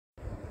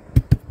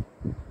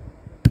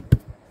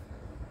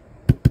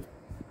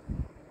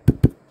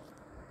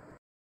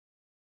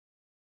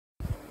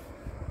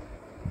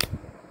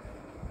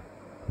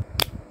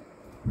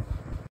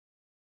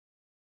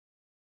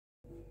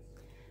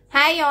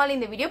Hi all, in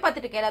the video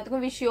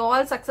wish you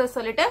all success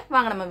solite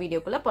vaanga nama video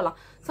kulla polam.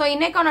 So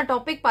இன்னைக்கான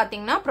topic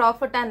பாத்தீங்கன்னா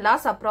profit and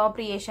loss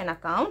appropriation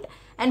account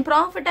and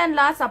profit and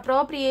loss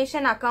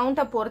appropriation account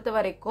பொறுத்த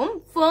வரைக்கும்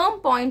firm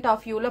point of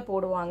view ல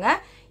போடுவாங்க.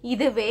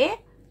 இதுவே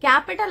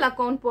capital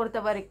account பொறுத்த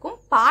வரைக்கும்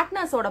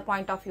partners ஓட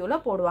point of view ல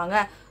போடுவாங்க.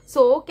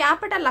 So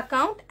capital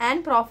account and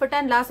profit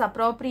and loss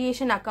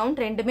appropriation account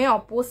ரெண்டுமே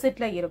opposite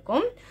ல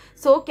இருக்கும்.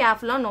 So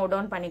carefully note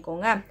down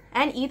பண்ணிக்கோங்க.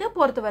 And இத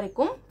பொறுத்த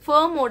வரைக்கும்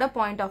firm ஓட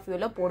point of view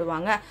ல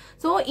போடுவாங்க.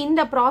 So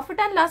இந்த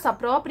profit and loss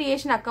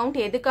appropriation account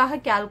எதுக்காக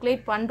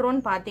calculate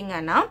பண்றோம்னு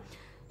பாத்தீங்கன்னா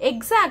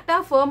exact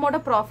firm ஓட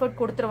profit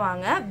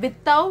கொடுத்துருவாங்க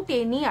without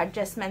any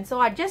adjustment. So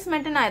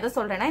adjustment நான் எதை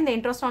சொல்றேன்னா இந்த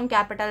interest on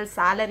capital,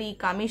 salary,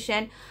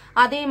 commission,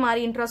 அதே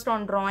மாதிரி interest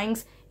on drawings,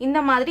 இந்த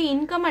மாதிரி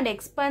income and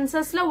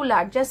expensesல உள்ள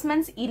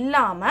adjustments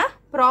இல்லாம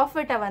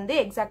profit வந்து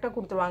exact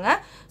கொடுத்துருவாங்க.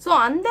 So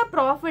அந்த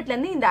profitல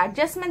இருந்து இந்த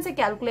adjustments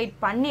calculate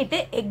பண்ணிட்டு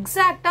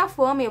exact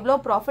firm எவ்வளோ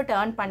profit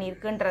earn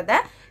பண்ணிருக்குன்றத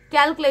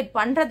calculate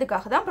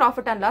பண்றதுக்காக தான்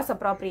profit and loss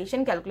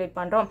appropriation calculate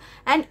பண்றோம்.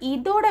 And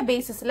இதோட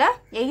பேசிஸ்ல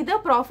either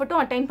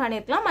profitம் attain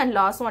பண்ணிருக்கலாம் and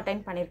lossம் attain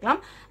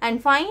பண்ணிருக்கலாம். And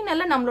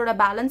finally நம்மளோட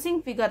balancing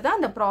figure தான்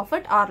அந்த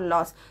profit or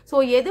loss. So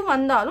எது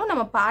வந்தாலும்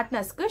நம்ம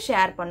பார்ட்னர்ஸ்க்கு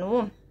ஷேர்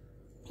பண்ணுவோம்.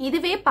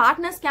 இதுவே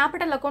பார்ட்னர்ஸ்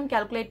கேபிட்டல் அக்கவுண்ட்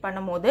கால்குலேட்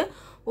பண்ணும்போது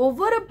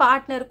ஒவ்வொரு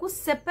பார்ட்னருக்கும்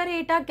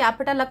செப்பரேட்டா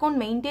கேபிட்டல் அக்கவுண்ட்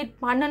மெயின்டைன்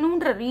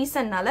பண்ணணும்ன்ற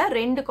ரீசன்னால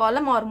 2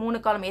 காலம் ஆர்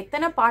 3 காலம்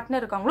எத்தனை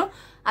பார்ட்னர் இருக்காங்களோ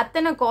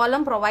அத்தனை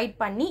காலம் ப்ரொவைட்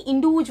பண்ணி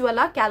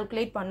இண்டிவிஜுவலா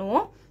கால்குலேட்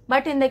பண்ணுவோம்.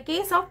 பட் இந்த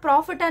case of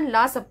profit and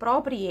loss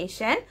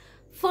appropriation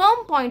firm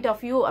point of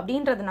view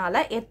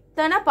அப்படின்றதுனால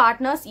எத்தனை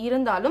பார்ட்னர்ஸ்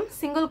இருந்தாலும்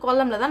சிங்கிள்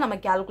காலம்ல தான் நம்ம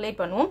கால்குலேட்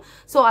பண்ணுவோம்.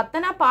 ஸோ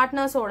அத்தனை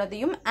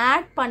பார்ட்னர்ஸோடதையும்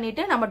ஆட்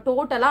பண்ணிட்டு நம்ம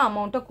டோட்டலா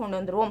அமௌண்ட்டை கொண்டு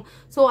வந்துருவோம்.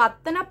 ஸோ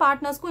அத்தனை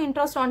பார்ட்னர்ஸ்க்கும்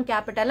இன்ட்ரெஸ்ட் ஆன்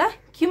கேபிட்டலை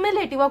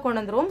கியூமுலேட்டிவா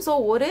கொண்டு வந்துருவோம். ஸோ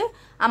ஒரு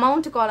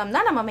அமௌண்ட் காலம்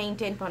தான் நம்ம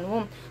மெயின்டைன்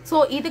பண்ணுவோம்.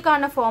 ஸோ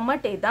இதுக்கான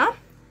ஃபார்மட் இதான்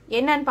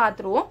என்னன்னு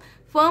பார்த்துருவோம்.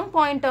 firm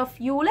point of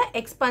view ல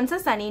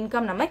expenses and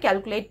income நம்ம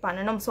calculate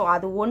பண்ணணும். So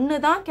அது ஒன்னு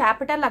தான்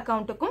capital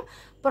accountக்கும்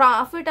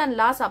profit and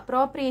loss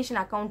appropriation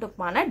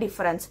accountக்குமான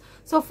difference.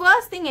 So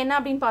first thing என்ன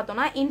அப்படின்னு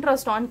பார்த்தோம்னா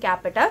interest on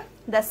capital.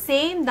 The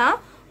same தான்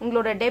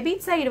உங்களோட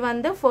டெபிட் சைடு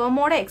வந்து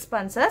ஃபர்மோட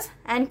எக்ஸ்பென்சஸ்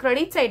அண்ட்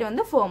கிரெடிட் சைடு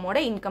வந்து ஃபர்மோட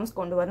இன்கம்ஸ்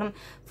கொண்டு வரணும்.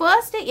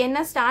 ஃபர்ஸ்ட்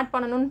என்ன ஸ்டார்ட்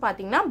பண்ணணும்னு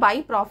பார்த்தீங்கன்னா by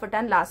profit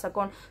and loss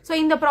account. So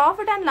இந்த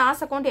ப்ராஃபிட் அண்ட்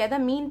லாஸ் அக்கௌண்ட் எதை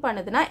மீன்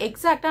பண்ணுதுன்னா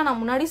எக்ஸாக்டா நான்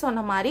முன்னாடி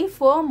சொன்ன மாதிரி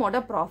ஃபர்மோட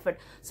ப்ராஃபிட்.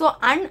 ஸோ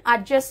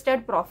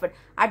அன்அட்ஜஸ்டட் ப்ராஃபிட்,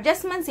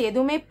 அட்ஜஸ்ட்மெண்ட்ஸ்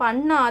எதுவுமே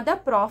பண்ணாத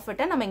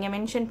ப்ராஃபிட்டை நம்ம இங்கே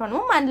மென்ஷன்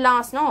பண்ணுவோம். And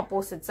லாஸ்னா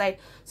opposite side.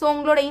 ஸோ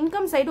உங்களோட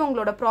இன்கம் சைடு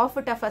உங்களோட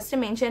ப்ராஃபிட்டை ஃபர்ஸ்ட்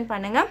மென்ஷன்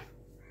பண்ணுங்க.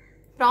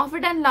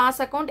 Profit and loss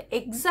account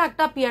exact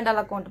P&L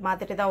account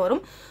மாதிரி தான்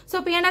வரும். So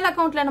P&L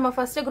accountல நம்ம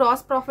first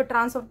gross profit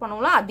transfer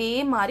பண்ணுவோம்ல அதே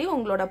மாதிரி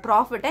உங்களோட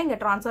profit இங்க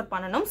transfer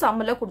பண்ணனும்.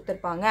 சம்ல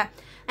கொடுத்திருப்பாங்க.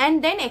 And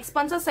then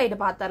expenses side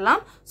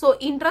பார்த்தறலாம். So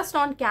interest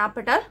on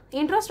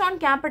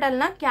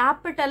capitalனா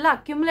capitalல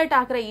accumulate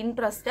ஆகுற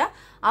interest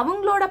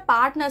அவங்களோட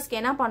பார்ட்னர்ஸ்க்கு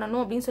என்ன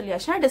பண்ணனும் அப்படினு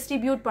சொல்லியாச்சுனா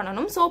distribute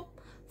பண்ணனும். So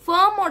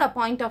firm ஓட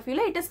point of view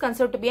ல it is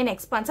considered to be an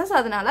expenses,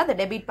 அதனால அதை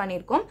டெபிட்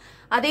பண்ணிருக்கோம்.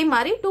 அதே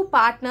மாதிரி to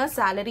partners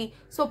salary.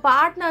 So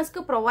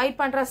பார்ட்னர்ஸ்க்கு provide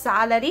பண்ற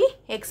salary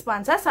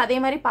expenses, அதே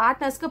மாதிரி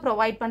பார்ட்னர்ஸ்க்கு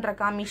ப்ரொவைட் பண்ற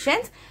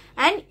commissions,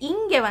 and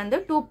இங்க வந்து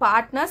to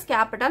partners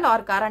capital or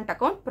current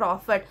account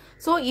profit.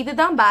 So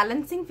இதுதான்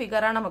பேலன்சிங்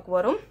ஃபிகரா நமக்கு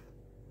வரும்.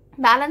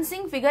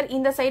 பேலன்சிங் ஃபிகர்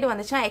இந்த சைடு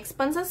வந்துச்சுன்னா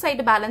எக்ஸ்பென்சஸ்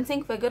சைடு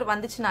பேலன்சிங் ஃபிகர்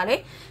வந்துச்சுனாலே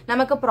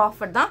நமக்கு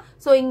ப்ராஃபிட் தான்.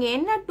 ஸோ இங்க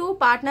என்ன two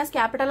partners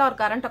capital R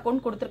current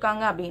account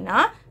கொடுத்துருக்காங்க அப்படின்னா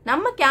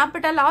நம்ம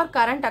கேபிட்டல் ஆர்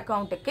கரண்ட்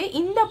அக்கௌண்ட்டுக்கு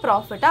இந்த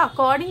ப்ராஃபிட்டை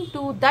according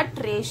to that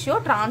ratio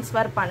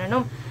transfer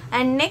பண்ணணும்.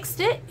 அண்ட்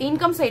நெக்ஸ்ட்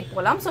இன்கம் சைடு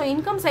போகலாம். ஸோ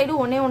இன்கம் சைடு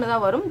ஒன்று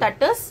தான் வரும்.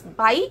 That is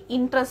by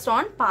interest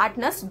on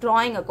partners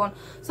drawing account.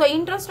 So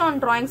interest on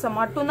டிராயிங்ஸை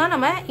மட்டும்தான்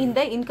நம்ம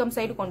இந்த இன்கம்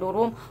சைடு கொண்டு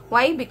வருவோம்.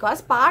 ஒய்?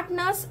 பிகாஸ்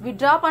பார்ட்னர்ஸ்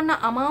வித்ட்ரா பண்ண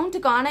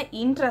அமௌண்ட்டுக்கான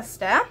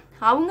இன்ட்ரெஸ்ட்டை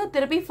அவங்க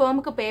திருப்பி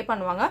ஃபர்முக்கு பே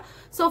பண்ணுவாங்க.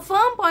 ஸோ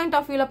ஃபர்ம் பாயிண்ட்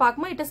ஆஃப் வியூல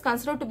பார்க்கும்போது it is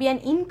considered to be an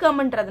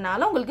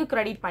இன்கம்ன்றதுனால உங்களுக்கு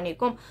கிரெடிட்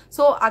பண்ணிருக்கும்.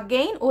 ஸோ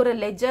அகெயின் ஒரு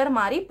லெஜர்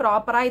மாதிரி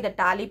ப்ராப்பரா இதை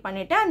டாலி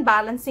பண்ணிட்டு அண்ட்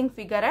பேலன்சிங்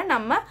ஃபிகரை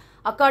நம்ம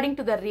according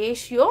to the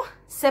ratio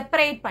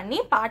separate பண்ணி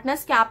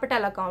பார்ட்னர்ஸ்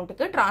கேபிட்டல்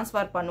அக்கௌண்ட்டுக்கு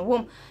டிரான்ஸ்ஃபர்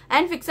பண்ணுவோம்.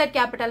 And fixed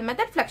capital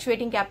method,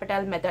 fluctuating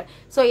capital method.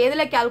 So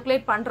எதுல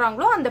கால்குலேட்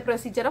பண்றாங்களோ அந்த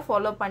ப்ரொசீஜரை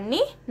ஃபாலோ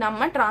பண்ணி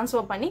நம்ம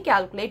டிரான்ஸ்ஃபர் பண்ணி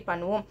கால்குலேட்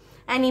பண்ணுவோம்.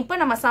 அண்ட் இப்போ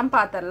நம்ம சம்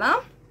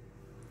பார்த்துடலாம்.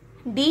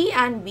 D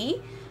and V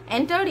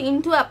entered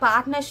into a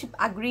partnership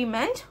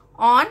agreement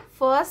on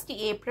 1st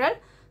April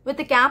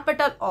with a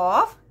capital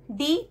of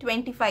D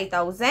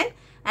 25,000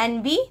 and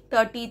V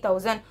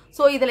 30,000.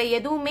 So இதுல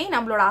எதுவுமே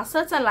நம்மளோட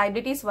assets and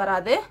liabilities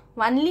வராது.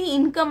 only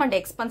income and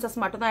expenses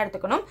மட்டும் தான்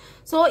எடுத்துக்கணும்.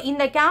 So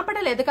இந்த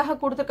capital எதுக்காக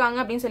கொடுத்திருக்காங்க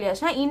அப்படினு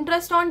சொல்லியாச்சுனா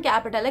interest on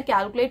capital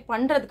calculate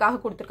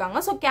பண்றதுக்காக கொடுத்திருக்காங்க.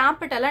 So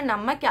capital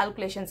நம்ம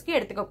calculationsக்கு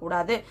எடுத்துக்க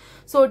கூடாது.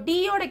 So D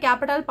யோட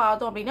capital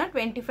பார்த்தோம் அப்படினா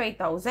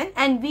 25,000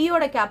 and V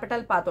யோட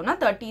capital பார்த்தோம்னா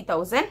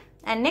 30,000.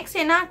 and next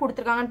என்ன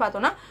கொடுத்திருக்காங்கன்னு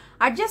பார்த்தோம்னா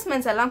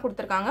adjustments எல்லாம்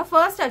கொடுத்திருக்காங்க.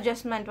 first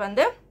adjustment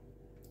வந்து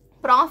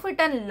profit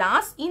and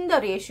loss in the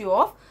ratio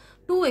of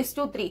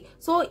 2:3.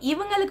 So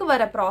இவங்களுக்கு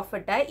வர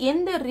ப்ராஃபிட்டை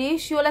எந்த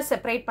ரேஷியோல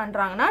செப்பரேட்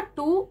பண்றாங்கன்னா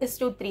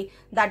 2:3.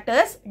 தட்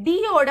இஸ் D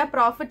யோட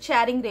ப்ராஃபிட்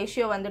ஷேரிங்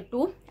ரேஷியோ வந்து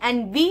 2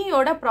 அண்ட் V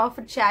யோட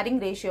ப்ராஃபிட்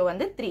ஷேரிங் ரேஷியோ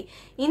வந்து 3.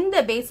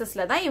 இந்த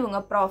பேசிஸ்ல தான்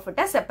இவங்க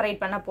ப்ராஃபிட்டை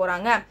செப்பரேட் பண்ண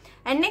போறாங்க.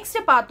 அண்ட்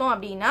நெக்ஸ்ட் பார்த்தோம்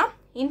அப்படின்னா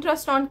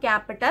interest on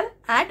capital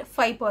at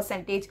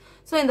 5%.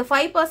 so இந்த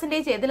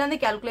 5% எதுல இருந்து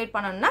கால்குலேட்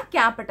பண்ணனும்னா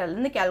கேபிட்டல்ல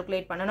இருந்து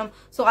கால்குலேட் பண்ணனும்.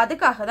 சோ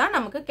அதுக்காக தான்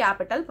நமக்கு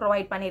கேபிட்டல்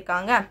ப்ரொவைட்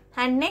பண்ணிருக்காங்க.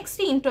 and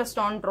next interest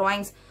on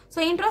drawings. so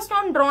interest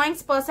on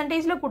drawings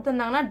percentageல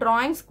கொடுத்திருந்தாங்கன்னா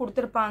drawings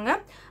கொடுத்திருப்பாங்க.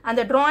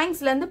 அந்த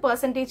drawingsல இருந்து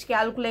percentage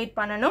கால்குலேட்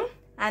பண்ணனும்.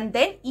 and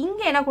then இங்க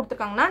என்ன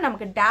கொடுத்திருக்காங்கன்னா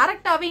நமக்கு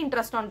டைரக்டாவே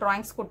interest on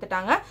drawings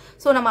கொடுத்துட்டாங்க.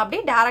 சோ நம்ம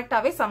அப்படியே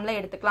டைரக்டாவே சம்ல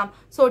எடுத்துக்கலாம்.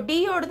 So D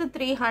யோடது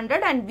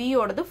 300 and V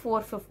யோடது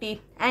 450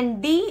 and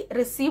D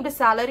received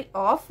salary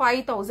of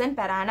 5000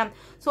 per annum.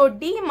 so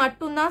D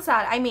மட்டும்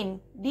தான்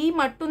D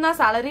மட்டும் தான்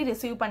salary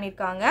receive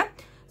பண்ணிருக்காங்க.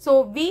 so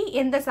V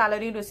எந்த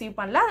salary receive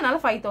பண்ணல, அதனால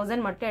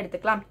 5000 மட்டும்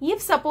எடுத்துக்கலாம். if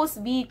suppose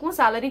V க்கும்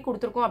salary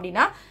கொடுத்திருக்கோம்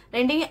அப்படினா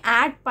ரெண்டையும்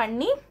ஆட்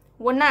பண்ணி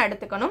ஒண்ணா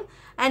எடுத்துக்கணும்.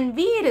 and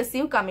V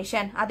receive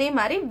commission. அதே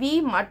மாதிரி V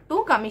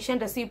மட்டும் commission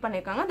receive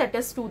பண்ணிருக்காங்க, that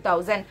is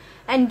 2000.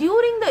 and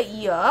during the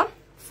year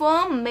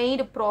firm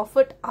made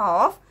profit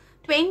of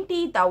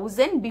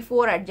 20,000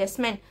 before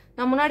adjustment.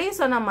 நான் முன்னாடியே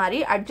சொன்ன மாதிரி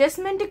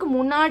அட்ஜஸ்ட்மெண்ட்டுக்கு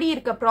முன்னாடி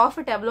இருக்க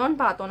ப்ராஃபிட்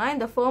எவ்வளோன்னு பார்த்தோம்னா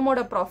இந்த ஃபர்மோட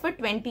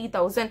ப்ராஃபிட்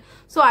 20,000.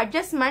 ஸோ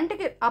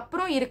அட்ஜஸ்ட்மெண்ட்டுக்கு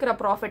அப்புறம் இருக்கிற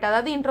ப்ராஃபிட்,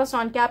 அதாவது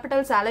interest on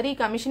capital, salary,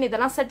 commission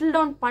இதெல்லாம் செட்டில்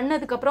டவுன்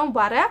பண்ணதுக்கு அப்புறம்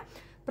வர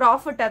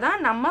ப்ராஃபிட்டை தான்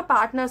நம்ம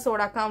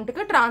பார்ட்னர்ஸோட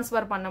அக்கௌண்ட்டுக்கு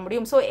டிரான்ஸ்ஃபர் பண்ண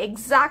முடியும். ஸோ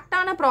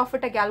எக்ஸாக்டான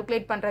ப்ராஃபிட்டை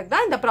கால்குலேட் பண்ணுறதுக்கு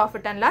தான் இந்த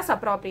profit and loss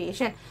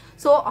appropriation.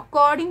 So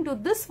according to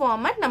this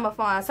format நம்ம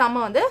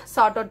சம்ம வந்து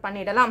சார்ட் அவுட்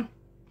பண்ணிடலாம்.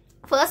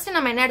 ஃபர்ஸ்ட்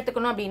நம்ம என்ன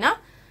எடுத்துக்கணும் அப்படின்னா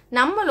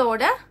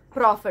நம்மளோட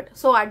ப்ராஃபிட்.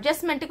 ஸோ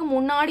அட்ஜஸ்ட்மெண்ட்டுக்கு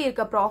முன்னாடி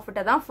இருக்க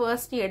ப்ராஃபிட்டை தான்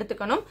ஃபர்ஸ்ட்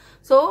எடுத்துக்கணும்.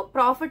 ஸோ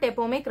ப்ராஃபிட்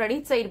எப்பவுமே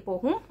கிரெடிட் சைடு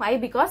போகும். வை?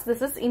 Because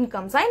this is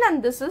income side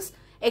and this is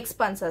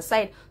expenses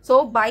side. so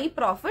by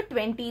profit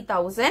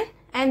 20,000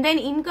 and then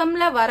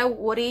incomeல வர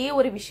ஒரே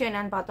ஒரு விஷயம்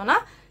என்னன்னு பார்த்தோம்னா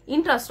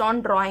interest on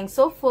drawings.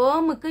 so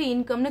firmக்கு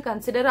இன்கம்னு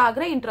consider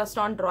ஆகிற interest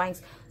on drawings.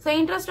 so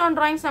interest on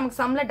drawings நமக்கு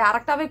சம்ல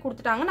டைரக்டாவே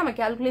கொடுத்துட்டாங்க, நம்ம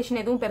கால்குலேஷன்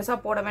எதுவும் பெருசா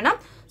போட வேணாம்.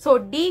 so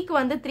D க்கு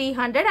வந்து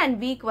 300 and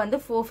V க்கு வந்து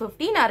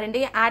 450. நான்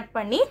ரெண்டையும் ஆட்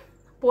பண்ணி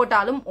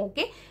போட்டாலும்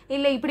ஓகே,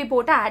 இல்ல இப்படி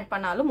போட்டு ஆட்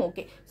பண்ணாலும்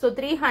ஓகே. so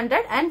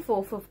 300 and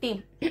 450.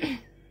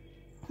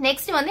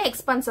 நெக்ஸ்ட் வந்து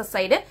expenses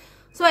side.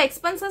 so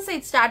expenses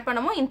side start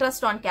பண்ணமோ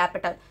interest on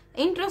capital.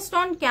 interest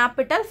on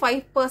capital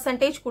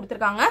 5%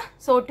 கொடுத்திருக்காங்க.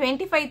 so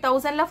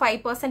 25,000ல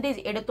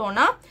 5%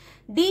 எடுத்தோம்னா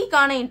D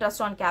கான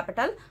interest on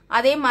capital.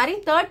 அதே மாதிரி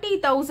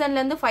 30,000ல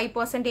இருந்து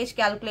 5%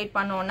 கால்குலேட்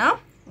பண்ணோம்னா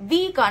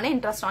V கான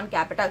interest on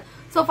capital.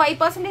 so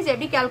 5%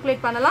 எப்படி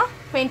கால்குலேட் பண்ணலாம்?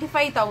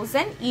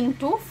 25,000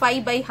 into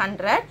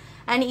 5/100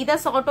 and இத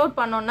sort out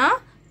பண்ணோம்னா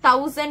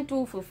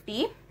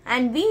 1,250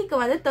 and V க்கு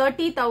வந்து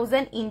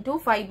 30,000 into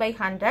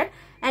 5/100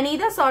 and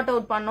இத sort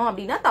out பண்ணோம்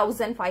அப்படின்னா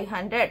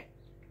 1,500.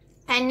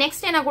 and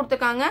next என்ன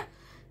கொடுத்திருக்காங்க?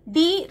 D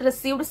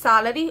received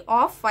salary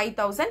of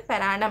 5,000 per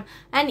annum.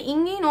 and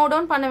இங்கே நோட்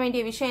டவுன் பண்ண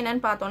வேண்டிய விஷயம்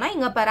என்னன்னு பார்த்தோம்னா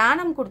இங்க per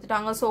annum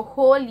கொடுத்துட்டாங்க. so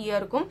whole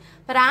yearக்கும்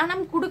per annum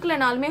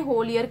கொடுக்கலனாலுமே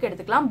whole yearக்கு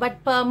எடுத்துக்கலாம். பட்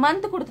per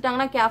month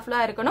கொடுத்துட்டாங்கன்னா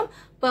கேர்ஃபுல்லா இருக்கணும்.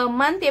 per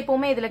month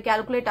எப்பவுமே இதுல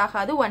கால்குலேட்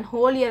ஆகாது, one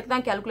whole yearக்கு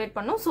தான் கால்குலேட்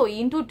பண்ணும். so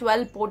into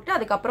 12 போட்டு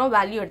அதுக்கப்புறம்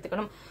வேல்யூ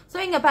எடுத்துக்கணும். so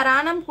இங்க per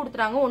annum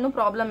கொடுத்துட்டாங்க, ஒன்னும்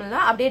ப்ராப்ளம் இல்ல,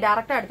 அப்படியே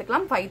டைரக்டா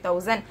எடுத்துக்கலாம்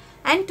 5,000.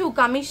 and to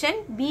commission,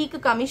 B க்கு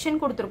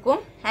கமிஷன்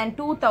கொடுத்திருக்கோம் and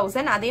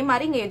 2,000. அதே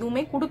மாதிரி இங்க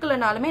எதுவுமே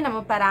கொடுக்கலனாலுமே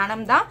நம்ம per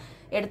annum தான்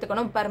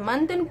எடுத்துக்கணும். per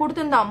month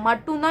கொடுத்திருந்தா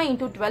மட்டும் தான்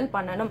into 12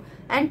 பண்ணணும்.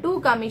 and to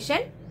commission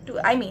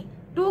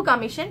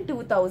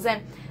 2,000.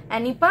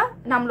 and இப்ப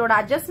நம்மளோட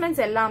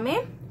அட்ஜஸ்ட்மெண்ட்ஸ் எல்லாமே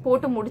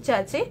போட்டு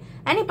முடிச்சாச்சு.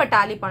 and இப்ப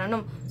டாலி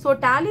பண்ணணும். so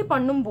டாலி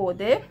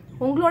பண்ணும்போது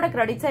உங்களோட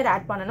கிரெடிட் சைடு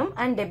ஆட் பண்ணணும்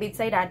அண்ட் டெபிட்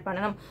சைடு ஆட்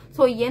பண்ணணும்.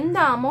 சோ எந்த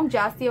அமௌண்ட்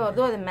ஜாஸ்தியா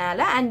வருதோ அது மேல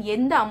அண்ட்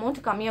எந்த அமௌண்ட்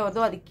கம்மியா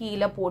வருதோ அது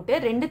கீழே போட்டு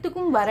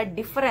ரெண்டுத்துக்கும் வர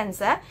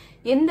டிஃபரன்ஸை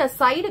எந்த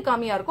சைடு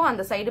கம்மியா இருக்கோ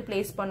அந்த சைடு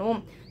பிளேஸ்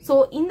பண்ணுவோம். சோ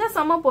இந்த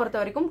சம்ம பொறுத்த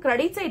வரைக்கும்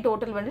கிரெடிட் சைடு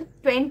டோட்டல் வந்து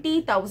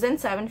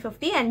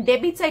 20,750 அண்ட்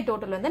டெபிட் சைடு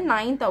டோட்டல் வந்து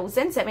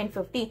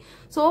 9,750.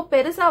 சோ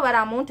பெருசா வர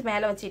அமௌண்ட்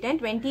மேல வச்சிட்டேன்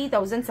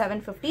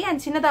 20,750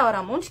 அண்ட் சின்னதா வர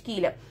அமௌண்ட்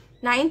கீழே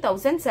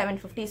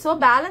 9,750. சோ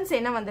பேலன்ஸ்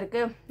என்ன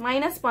வந்திருக்கு?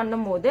 மைனஸ்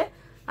பண்ணும்போது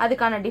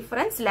அதுக்கான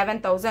டிஃபரன்ஸ்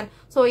 11,000.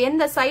 சோ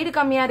எந்த சைடு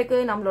கம்மியா இருக்கு?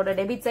 நம்மளோட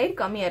டெபிட் சைடு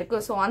கம்மியா இருக்கு.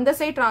 சோ அந்த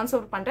சைடு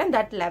டிரான்ஸ்ஃபர் பண்றேன்,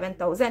 தட்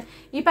 11,000.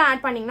 இப்ப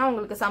ஆட் பண்ணீங்கன்னா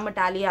உங்களுக்கு சம்ம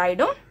டாலி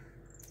ஆயிடும்.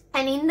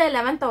 அண்ட் இந்த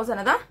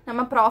 11,000 தான்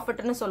நம்ம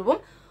ப்ராஃபிட்னு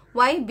சொல்வோம்.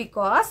 why?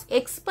 because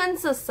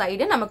expenses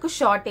side நமக்கு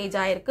ஷார்டேஜ்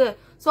ஆயிருக்கு.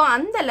 சோ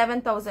அந்த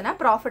 11,000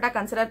 ப்ராஃபிட்டா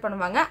கன்சிடர்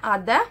பண்ணுவாங்க.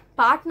 அத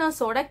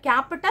பார்ட்னர்ஸோட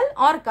கேபிட்டல்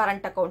ஆர்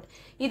கரண்ட் அக்கௌண்ட்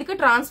இதுக்கு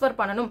டிரான்ஸ்ஃபர்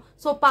பண்ணணும்.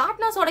 So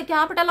பார்ட்னர்ஸோட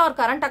capital R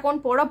current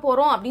account போட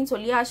போறோம் அப்படின்னு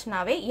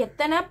சொல்லியாச்சுனாவே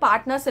எத்தனை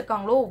பார்ட்னர்ஸ்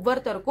இருக்காங்களோ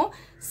ஒவ்வொருத்தருக்கும்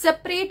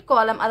செப்பரேட்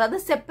காலம், அதாவது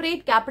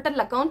செப்பரேட்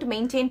கேபிட்டல் அக்கௌண்ட்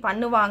மெயின்டைன்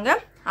பண்ணுவாங்க.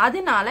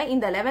 அதனால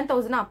இந்த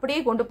 11,000 அப்படியே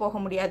கொண்டு போக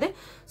முடியாது.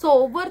 சோ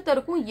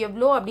ஒவ்வொருத்தருக்கும்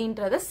எவ்வளோ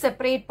அப்படின்றத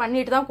செப்பரேட்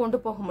பண்ணிட்டு தான் கொண்டு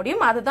போக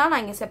முடியும். அதை தான்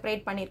நான் இங்க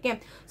செப்பரேட் பண்ணிருக்கேன்.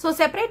 சோ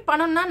செப்பரேட்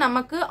பண்ணணும்னா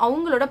நமக்கு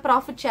அவங்களோட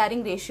ப்ராஃபிட்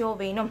ஷேரிங் ரேஷியோ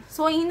வேணும்.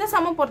 சோ இந்த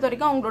சமம் பொறுத்த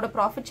வரைக்கும் அவங்களோட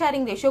ப்ராஃபிட்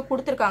ஷேரிங் ரேஷியோ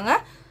கொடுத்திருக்காங்க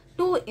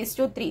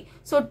 2:3.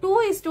 சோ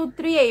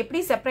 2:3 எப்படி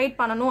செப்பரேட்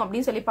பண்ணணும்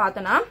அப்படின்னு சொல்லி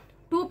பார்த்தோம்னா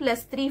 2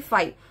 plus 3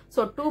 5.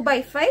 So 2 by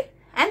 5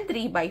 and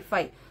 3 by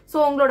 5. So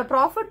உங்களோட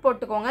profit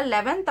போட்டுக்கோங்க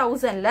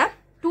 11,000ல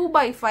 2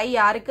 by 5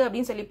 யாருக்கு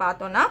அப்படின்னு சொல்லி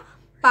பார்த்தோம்னா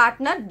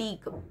பார்ட்னர்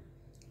டிக்கு.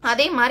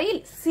 அதே மாதிரி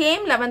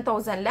சேம்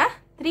 11,000ல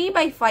 3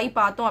 by 5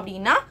 பார்த்தோம்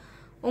அப்படின்னா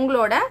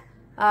உங்களோட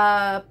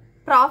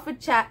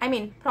ப்ராஃபிட் ஷேர்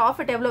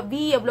ப்ராஃபிட் எவ்வளோ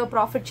எவ்வளோ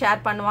ப்ராஃபிட்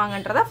ஷேர்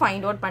பண்ணுவாங்கன்றதை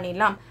ஃபைண்ட் அவுட்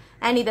பண்ணிடலாம்.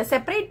 அண்ட் இதை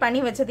செப்பரேட் பண்ணி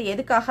வச்சது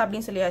எதுக்காக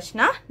அப்படின்னு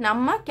சொல்லியாச்சுன்னா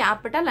நம்ம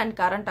கேபிட்டல் அண்ட்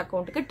கரண்ட்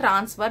அக்கௌண்ட்டுக்கு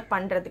டிரான்ஸ்ஃபர்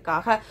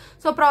பண்ணுறதுக்காக.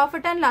 ஸோ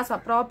ப்ராஃபிட் அண்ட் லாஸ்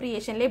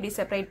அப்ராப்ரியேஷன்லேயே இப்படி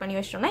செப்பரேட் பண்ணி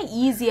வச்சிட்டோம்னா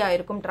ஈஸியாக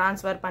இருக்கும்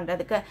டிரான்ஸ்ஃபர்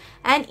பண்ணுறதுக்கு.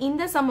 அண்ட்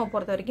இந்த சம்மை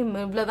பொறுத்த வரைக்கும்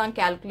இவ்வளோதான்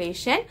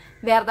கேல்குலேஷன்.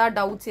 வேறு ஏதாவது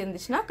டவுட்ஸ்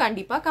இருந்துச்சுன்னா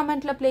கண்டிப்பாக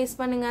கமெண்ட்டில் பிளேஸ்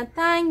பண்ணுங்கள்.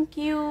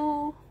 Thank you.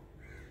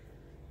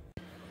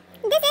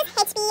 This is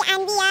HP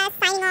and we are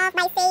signing off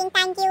by saying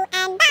thank you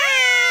and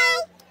bye.